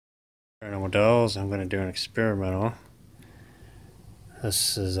Models. I'm going to do an experimental.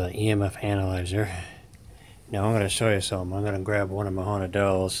 This is an EMF analyzer. Now I'm going to show you something. I'm going to grab one of my haunted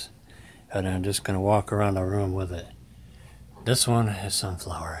dolls and I'm just going to walk around the room with it. This one is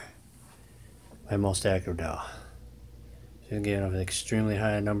Sunflower, my most active doll. She's getting extremely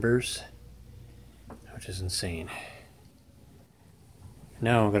high numbers, which is insane.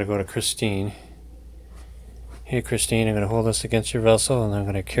 Now I'm going to go to Christine. Hey Christine, I'm going to hold this against your vessel and I'm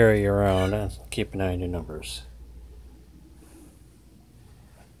going to carry you around and keep an eye on your numbers.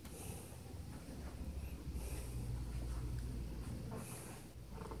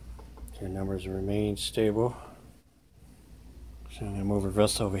 Your numbers remain stable. So I'm going to move her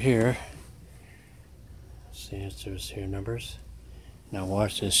vessel over here. See if there's your numbers. Now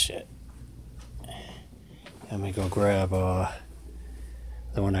watch this shit. Let me go grab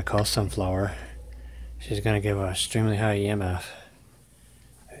the one I call Sunflower. She's going to give an extremely high EMF.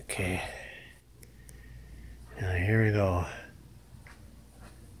 Okay. Now here we go.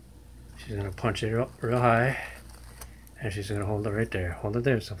 She's going to punch it real high. And she's going to hold it right there. Hold it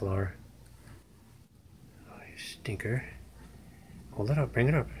there, Sunflower. Oh, you stinker. Hold it up. Bring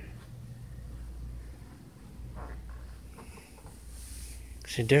it up.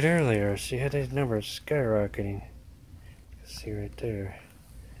 She did earlier. She had these numbers skyrocketing. See right there.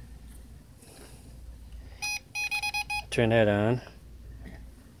 Turn that on.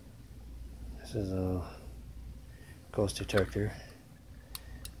 This is a ghost detector.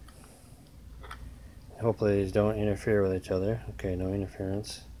 Hopefully these don't interfere with each other. Okay, no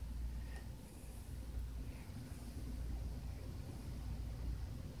interference.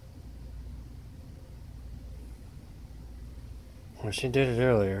 Well, she did it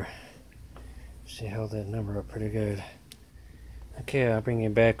earlier. She held that number up pretty good. Okay, I'll bring you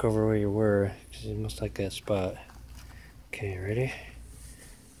back over where you were, because you must like that spot. Okay, ready?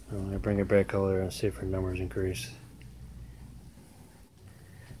 I'm going to bring it back over there and see if her numbers increase.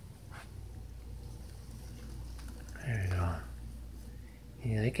 There you go.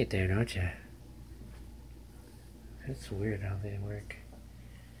 You like it there, don't you? It's weird how they work.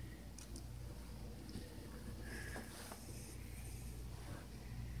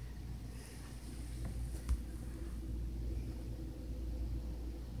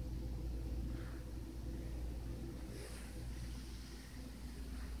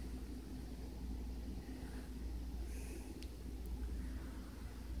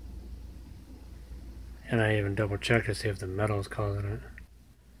 And I even double checked to see if the metal is causing it.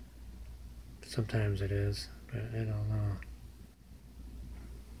 Sometimes it is, but I don't know.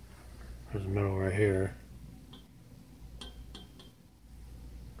 There's metal right here.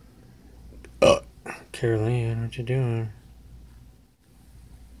 Caroline, what you doing?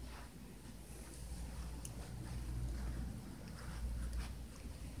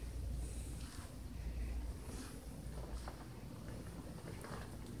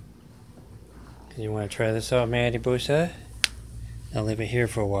 You want to try this out, Maddie Busa? I'll leave it here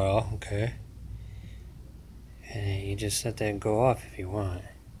for a while, okay? And you just let that go off if you want.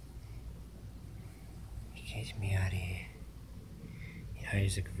 Get me out of here. Your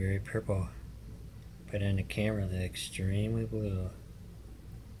eyes look very purple, but on the camera they're extremely blue.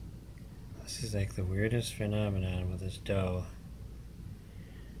 This is like the weirdest phenomenon with this doll.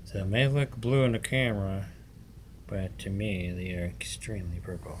 So it may look blue in the camera, but to me they are extremely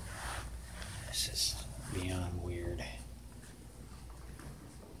purple. This is beyond weird.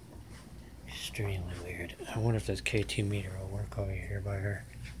 Extremely weird. I wonder if this K2 meter will work over here by her.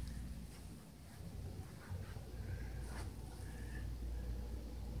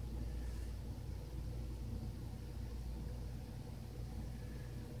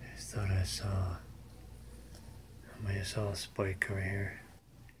 I just thought I might have saw a spike over here.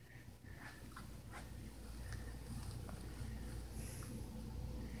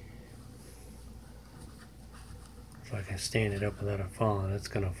 If I can stand it up without it falling, it's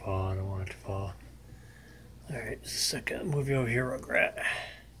gonna fall. I don't want it to fall. Alright, just a second. Move you over here, Rugrat.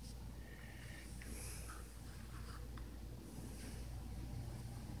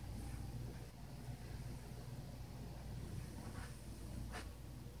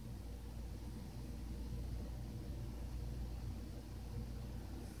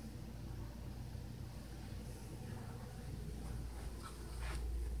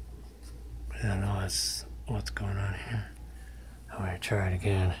 I don't know what's going on here. I'm going to try it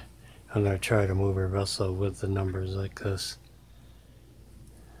again. I'm going to try to move her vessel with the numbers like this.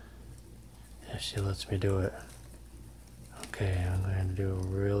 If she lets me do it. Okay, I'm going to do it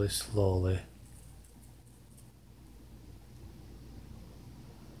really slowly.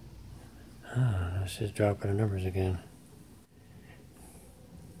 Oh, now she's dropping the numbers again.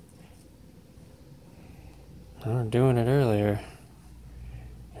 I'm doing it earlier.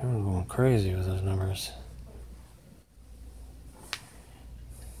 I'm going crazy with those numbers.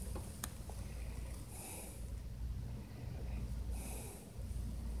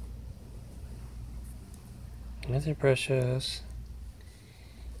 Mother Precious.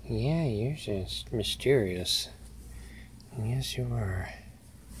 Yeah, you're just mysterious. Yes, you are.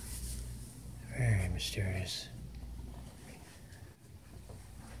 Very mysterious.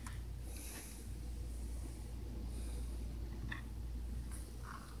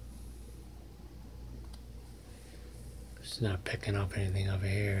 It's not picking up anything over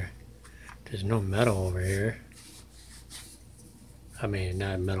here. There's no metal over here. I mean,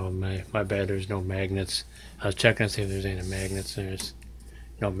 not metal. My bad. There's no magnets. I was checking to see if there's any magnets. There's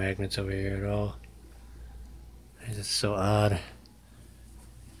no magnets over here at all. It's just so odd.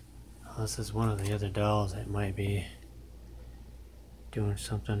 Unless it's one of the other dolls that might be doing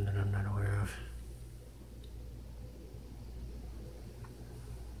something that I'm not aware of.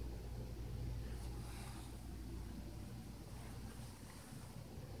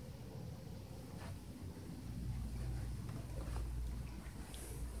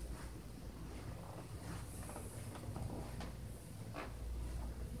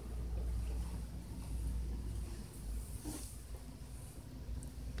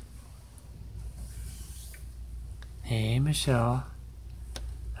 Hey, Michelle.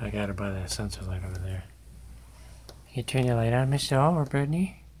 I got her by that sensor light over there. You turn your light on, Michelle or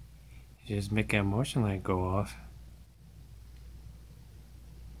Brittany? You just make that motion light go off.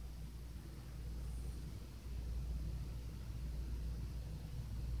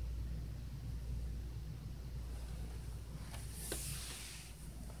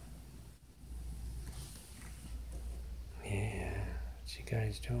 Yeah, what you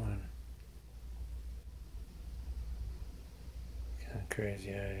guys doing? Kind of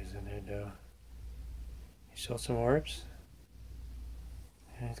crazy eyes in there, though. You saw some orbs?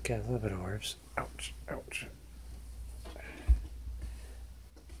 Yeah, it's got a little bit of orbs. Ouch, ouch.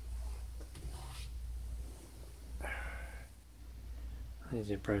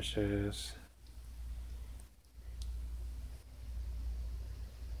 Easy, Precious.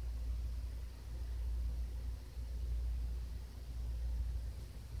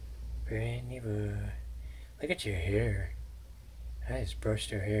 Brittany Boo. Look at your hair. I just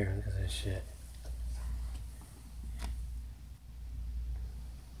brushed her hair. Look at this shit.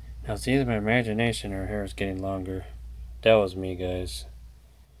 Now it's either my imagination or her hair is getting longer. That was me, guys.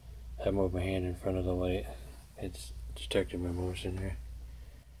 I moved my hand in front of the light. It's detected my motion here.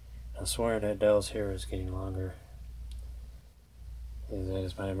 I swear that doll's hair is getting longer. That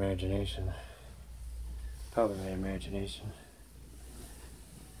is my imagination. Probably my imagination.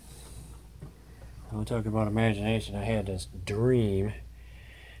 When we talk about imagination, I had this dream.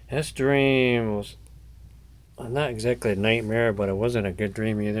 This dream was not exactly a nightmare, but it wasn't a good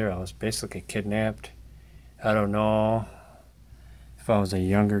dream either. I was basically kidnapped. I don't know if I was a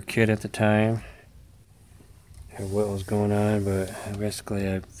younger kid at the time or what was going on, but basically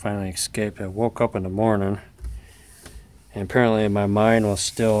I finally escaped. I woke up in the morning, and apparently my mind was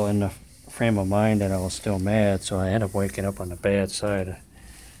still in the frame of mind that I was still mad, so I ended up waking up on the bad side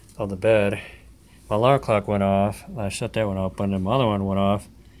of the bed. My alarm clock went off. I shut that one open, and my other one went off.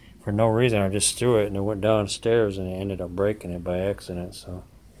 For no reason, I just threw it, and it went downstairs, and I ended up breaking it by accident, so,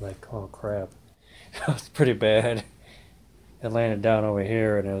 like, oh crap. That was pretty bad. It landed down over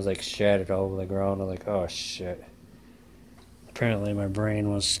here, and it was, like, shattered all over the ground. I was like, oh shit. Apparently my brain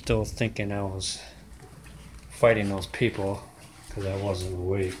was still thinking I was fighting those people, because I wasn't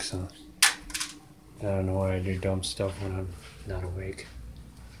awake, so. I don't know why I do dumb stuff when I'm not awake.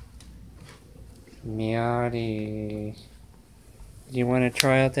 Meowdy. Do you want to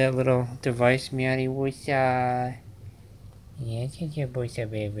try out that little device, Meowdy Woosa? Yes, it's your Woosa,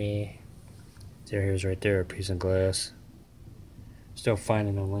 baby. There, here's right there, a piece of glass. Still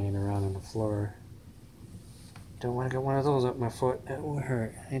finding them laying around on the floor. Don't want to get one of those up my foot. That will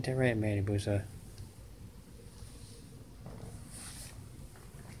hurt. Ain't that right, Meowdy Woosa?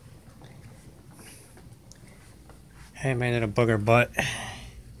 Hey, my little booger butt.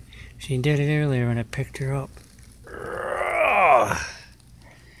 She did it earlier when I picked her up.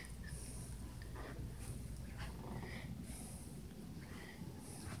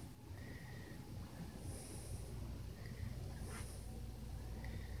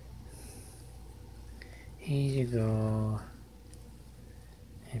 Here you go.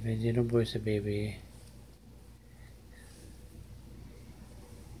 Have a little Woosa, baby.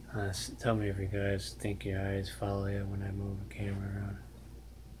 Tell me if you guys think your eyes follow you when I move the camera around.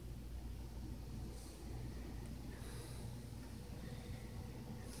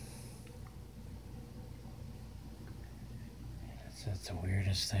 That's the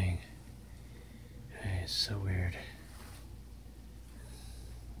weirdest thing. It's so weird.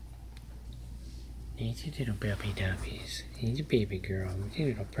 He's a little puppy duppies. He's a baby girl. He's a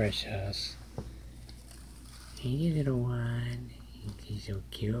little precious. He's a little one. He's so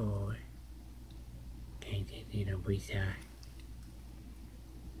cute. He's a little boy.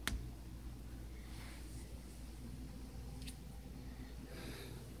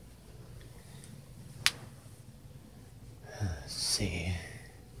 Let's see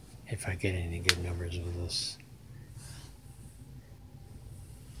if I get any good numbers with this.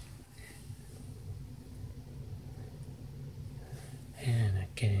 And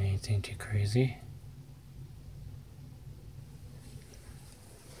not getting anything too crazy.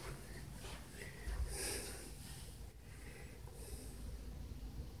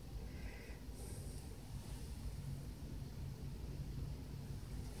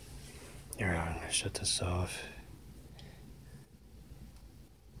 Here, I'm gonna shut this off.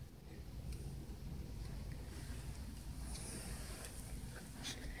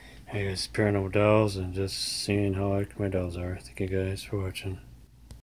 Hey guys, Paranormal Dolls, and just seeing how active my dolls are. Thank you guys for watching.